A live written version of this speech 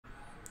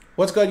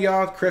What's good,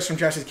 y'all? Chris from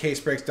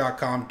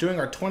Jaspy'S doing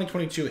our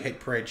 2022 Hit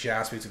Parade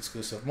Jaspy'S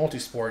exclusive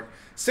multi-sport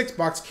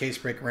 6-box case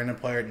break random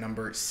player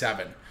number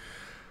 7.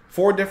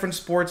 4 different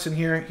sports in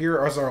here.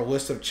 Here is our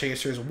list of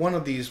chasers. One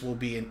of these will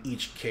be in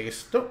each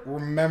case. Don't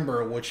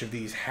remember which of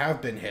these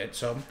have been hit,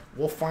 so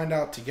we'll find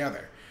out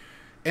together.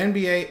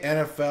 NBA,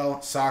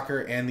 NFL, soccer,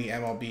 and the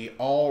MLB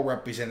all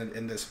represented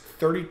in this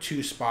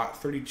 32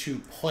 spot, 32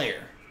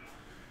 player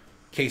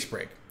case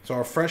break. So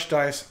our fresh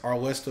dice, our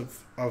list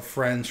of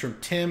friends from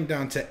Tim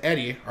down to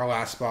Eddie, our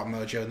last spot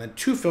mojo, and then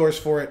 2 fillers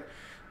for it.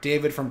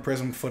 David from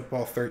Prism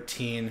Football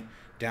 13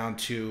 down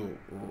to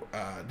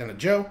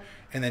Joe,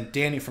 and then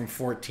Danny from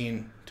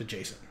 14 to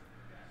Jason.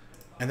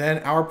 And then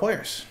our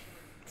players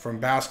from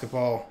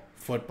basketball,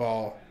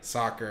 football,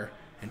 soccer,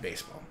 and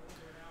baseball.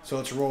 So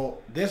let's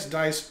roll this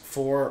dice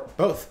for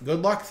both.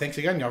 Good luck. Thanks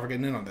again, y'all, for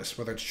getting in on this,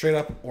 whether it's straight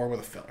up or with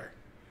a filler.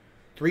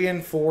 3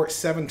 and 4,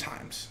 7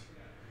 times.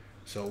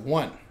 So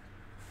 1,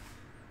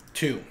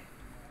 2,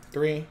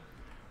 3,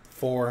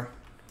 4,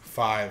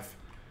 5,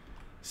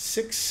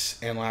 6,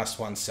 and last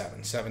one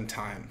 7. 7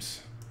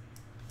 times.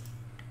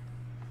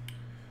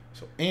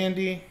 So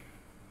Andy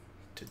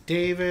to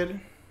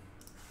David,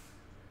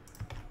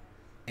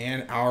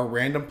 and our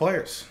random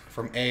players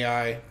from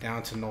AI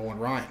down to Nolan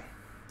Ryan.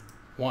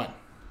 1,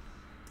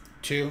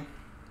 2,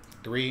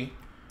 3,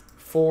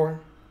 4,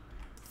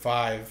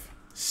 5,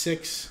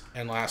 6,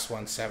 and last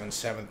one 7.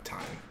 7th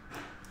time.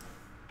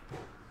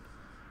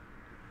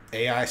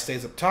 AI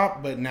stays up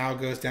top, but now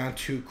goes down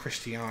to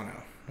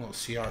Cristiano. Well,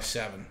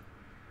 CR7.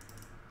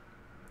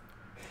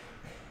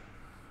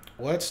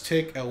 Let's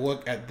take a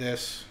look at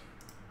this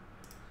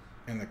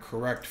in the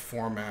correct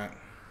format.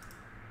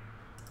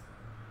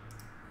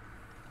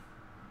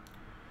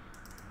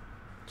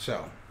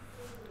 So,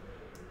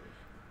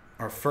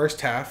 our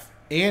first half,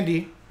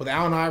 Andy with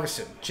Allen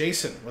Iverson,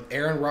 Jason with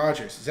Aaron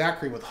Rodgers,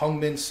 Zachary with Hung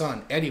Min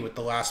Sun, Eddie with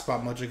the last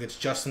spot mojo gets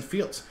Justin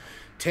Fields.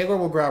 Taylor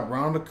will grab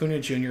Ronald Acuna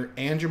Jr.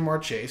 and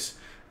Jamar Chase.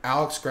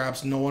 Alex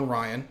grabs Nolan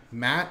Ryan.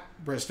 Matt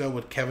Bristow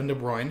with Kevin De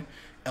Bruyne.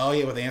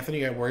 Elliot with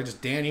Anthony Edwards.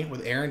 Danny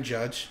with Aaron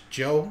Judge.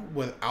 Joe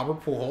with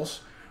Albert Pujols.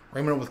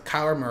 Raymond with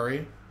Kyler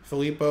Murray.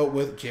 Filippo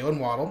with Jalen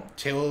Waddle.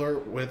 Taylor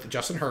with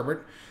Justin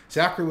Herbert.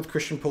 Zachary with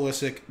Christian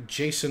Pulisic.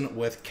 Jason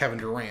with Kevin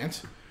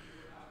Durant.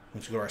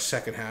 Let's go to our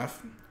second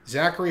half.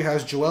 Zachary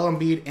has Joel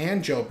Embiid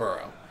and Joe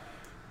Burrow.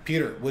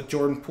 Peter with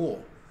Jordan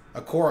Poole.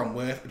 Akorum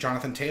with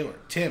Jonathan Taylor.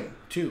 Tim,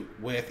 2,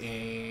 with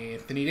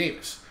Anthony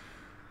Davis.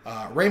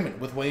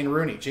 Raymond with Wayne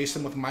Rooney.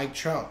 Jason with Mike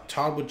Trout.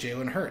 Todd with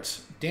Jalen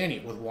Hurts. Danny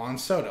with Juan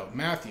Soto.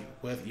 Matthew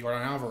with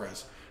Jordan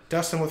Alvarez.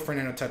 Dustin with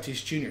Fernando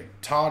Tatis Jr.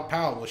 Todd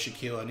Powell with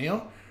Shaquille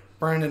O'Neal.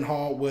 Brandon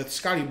Hall with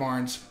Scotty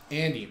Barnes.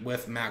 Andy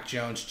with Mac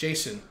Jones.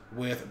 Jason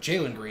with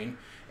Jalen Green.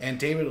 And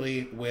David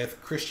Lee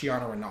with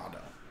Cristiano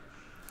Ronaldo.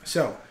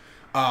 So,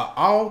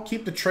 I'll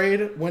keep the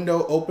trade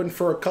window open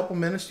for a couple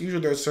minutes. Usually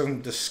there's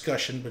some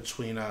discussion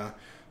between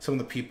some of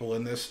the people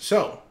in this.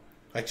 So,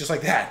 just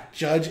like that,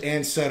 Judge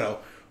and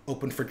Soto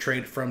open for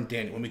trade from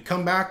Danny. When we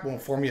come back, we'll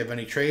inform you of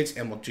any trades,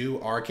 and we'll do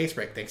our case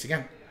break. Thanks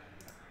again.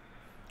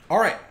 All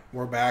right,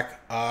 we're back.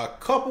 A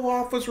couple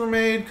offers were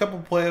made, a couple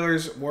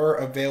players were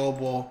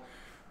available,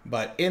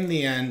 but in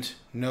the end,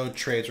 no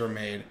trades were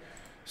made.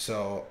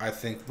 So I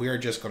think we're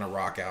just going to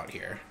rock out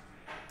here.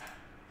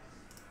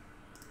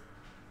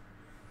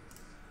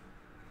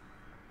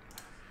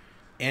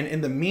 And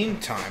in the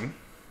meantime,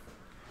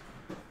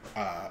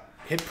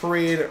 Hit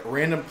Parade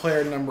random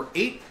player number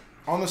 8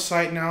 on the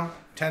site now.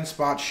 10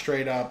 spots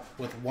straight up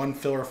with 1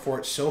 filler for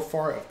it so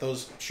far. If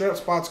those straight up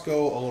spots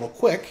go a little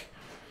quick,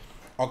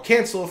 I'll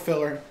cancel a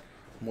filler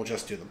and we'll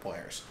just do the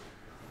players.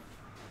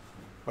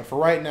 But for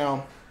right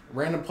now,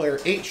 random player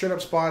 8 straight up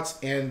spots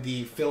and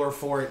the filler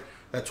for it,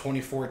 that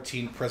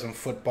 2014 Prism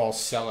Football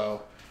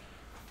Cello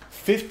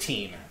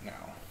 15 now.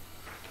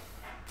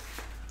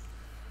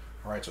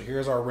 All right, so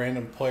here's our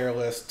random player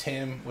list.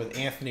 Tim with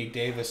Anthony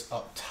Davis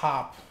up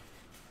top.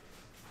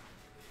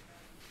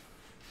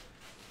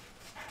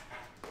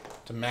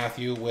 To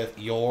Matthew with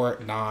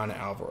Yordan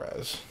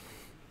Alvarez.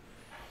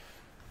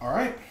 All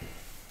right,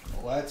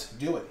 let's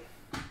do it.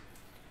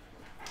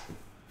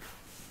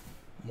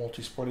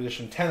 Multi-sport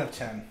edition 10 of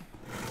 10.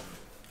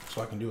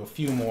 So I can do a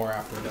few more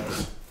after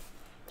this,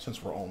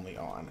 since we're only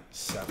on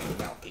 7,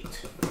 now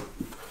 8.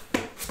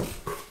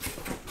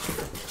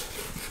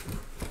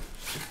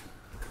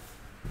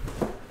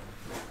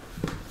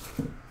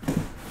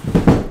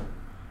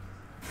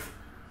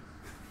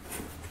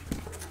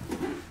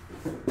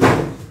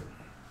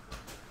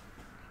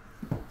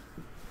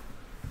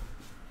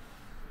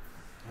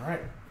 All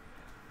right.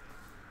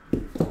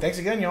 Thanks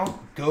again, y'all.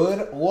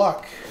 Good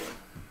luck.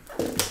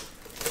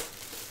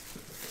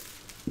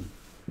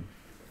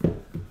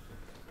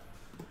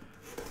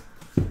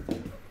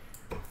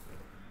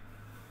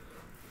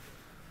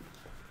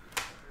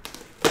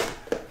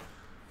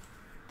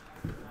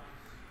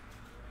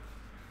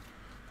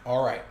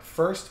 All right.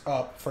 First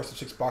up, first of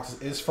 6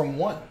 boxes is from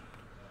 1.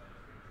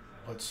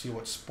 Let's see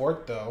what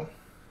sport, though.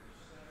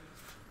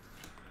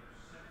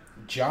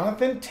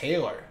 Jonathan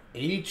Taylor,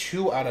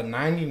 82 out of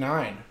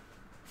 99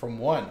 from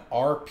 1,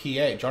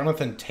 RPA.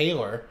 Jonathan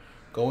Taylor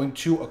going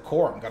to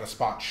Acorum. Got a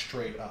spot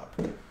straight up.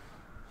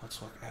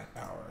 Let's look at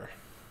our...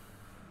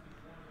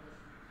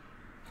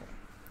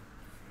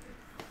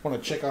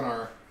 Want to check on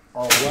our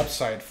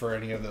website for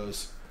any of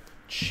those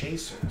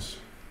chasers.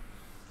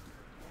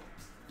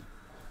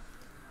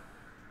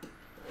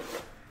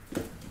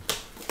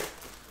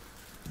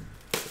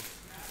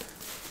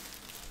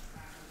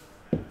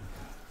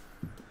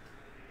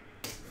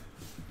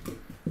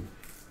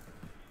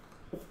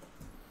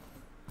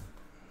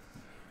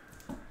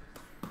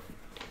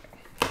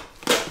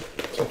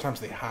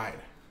 Sometimes they hide.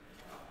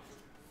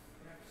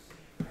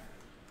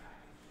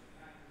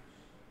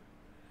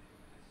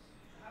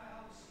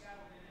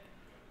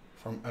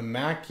 From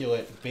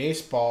Immaculate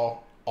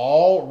Baseball,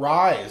 All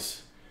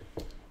Rise.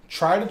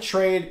 Try to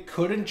trade,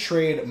 couldn't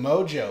trade.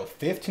 Mojo,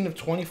 15 of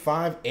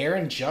 25.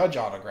 Aaron Judge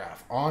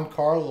autograph. On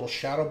card, little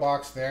shadow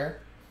box there.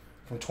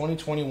 From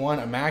 2021,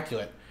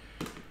 Immaculate.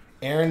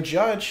 Aaron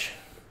Judge,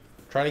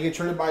 trying to get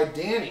traded by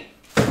Danny.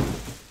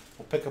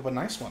 We'll pick up a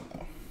nice one,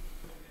 though.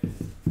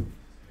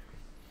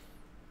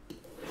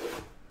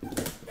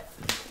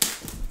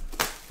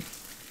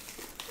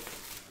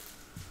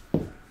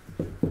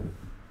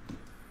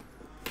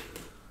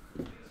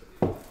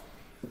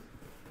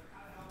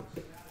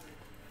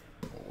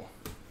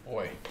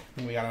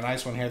 We got a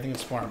nice one here. I think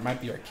it's smart. It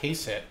might be our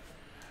case hit.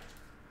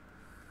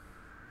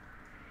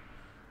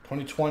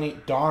 2020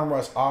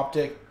 Donruss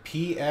Optic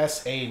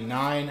PSA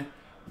 9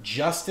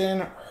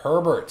 Justin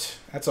Herbert.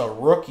 That's a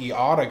rookie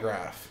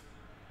autograph.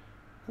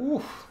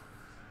 Ooh.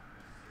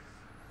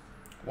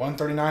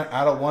 139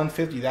 out of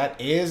 150.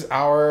 That is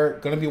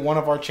going to be one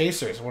of our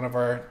chasers. One of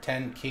our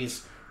 10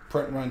 case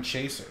print run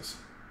chasers.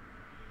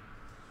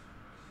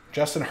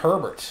 Justin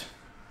Herbert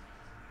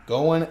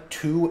going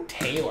to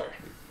Taylor.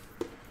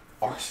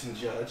 Arson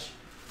Judge.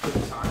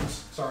 Good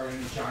times. Sorry,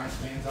 any Giants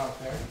fans out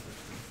there.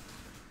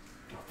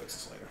 I'll fix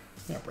this later.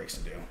 We got breaks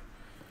to do.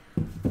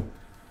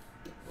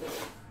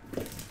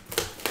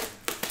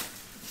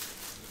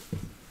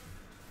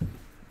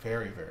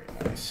 Very, very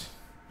nice.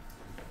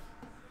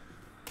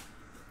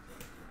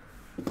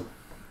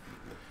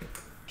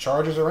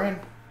 Chargers are in.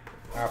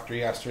 After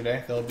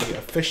yesterday, they'll be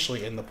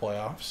officially in the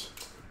playoffs.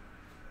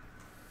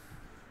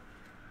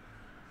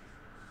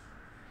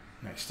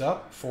 Next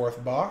up,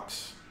 4th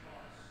box.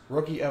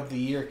 Rookie of the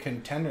Year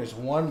contenders.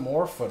 One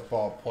more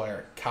football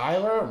player.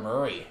 Kyler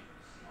Murray.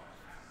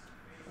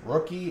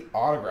 Rookie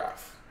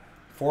autograph.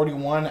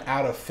 41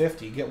 out of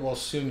 50. Get well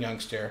soon,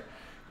 youngster.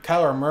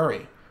 Kyler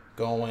Murray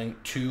going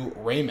to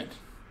Raymond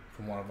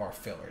from one of our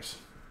fillers.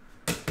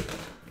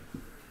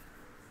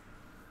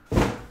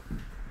 All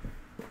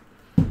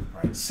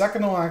right,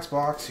 second to last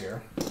box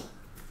here.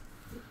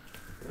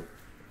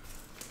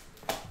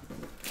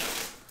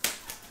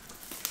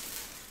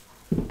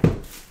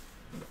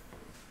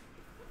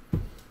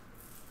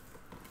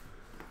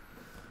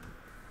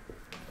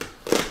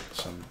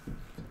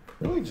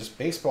 Really just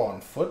baseball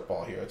and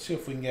football here. Let's see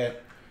if we can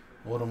get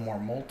a little more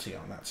multi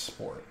on that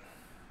sport.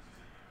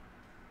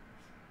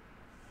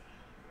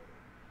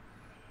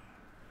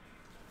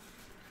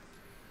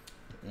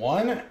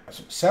 One,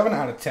 7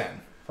 out of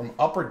 10 from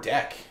Upper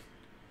Deck.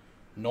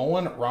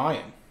 Nolan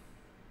Ryan.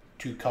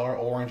 2 color,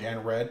 orange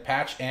and red.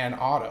 Patch and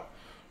auto.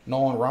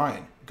 Nolan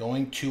Ryan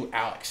going to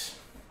Alex.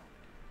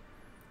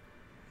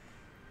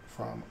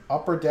 From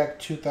Upper Deck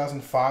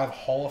 2005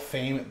 Hall of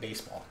Fame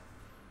Baseball.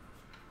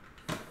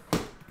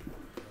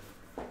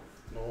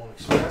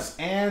 Express.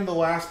 And the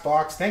last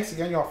box. Thanks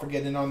again, y'all, for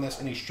getting in on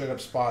this. Any straight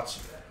up spots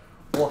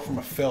or from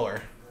a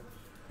filler.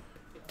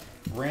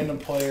 Random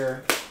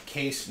player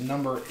case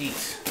number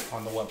 8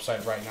 on the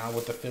website right now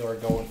with the filler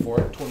going for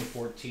it.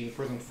 2014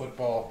 Prism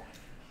Football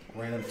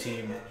Random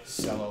Team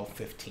Cello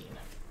 15.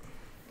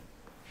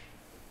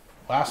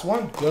 Last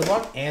one. Good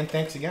luck and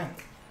thanks again.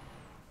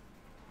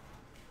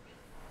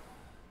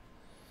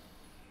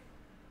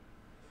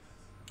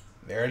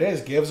 There it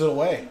is. Gives it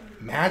away.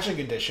 Magic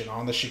Edition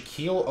on the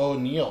Shaquille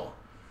O'Neal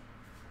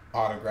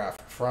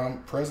autograph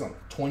from Prism.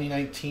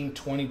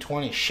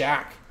 2019-2020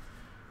 Shaq.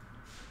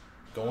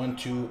 Going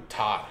to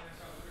Todd.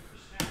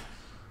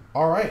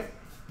 All right.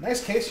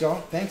 Nice case,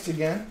 y'all. Thanks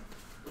again.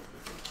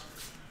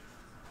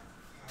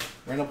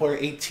 Random player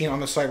 18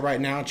 on the site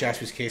right now.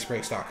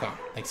 JaspysCaseBreaks.com.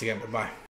 Thanks again. Bye-bye.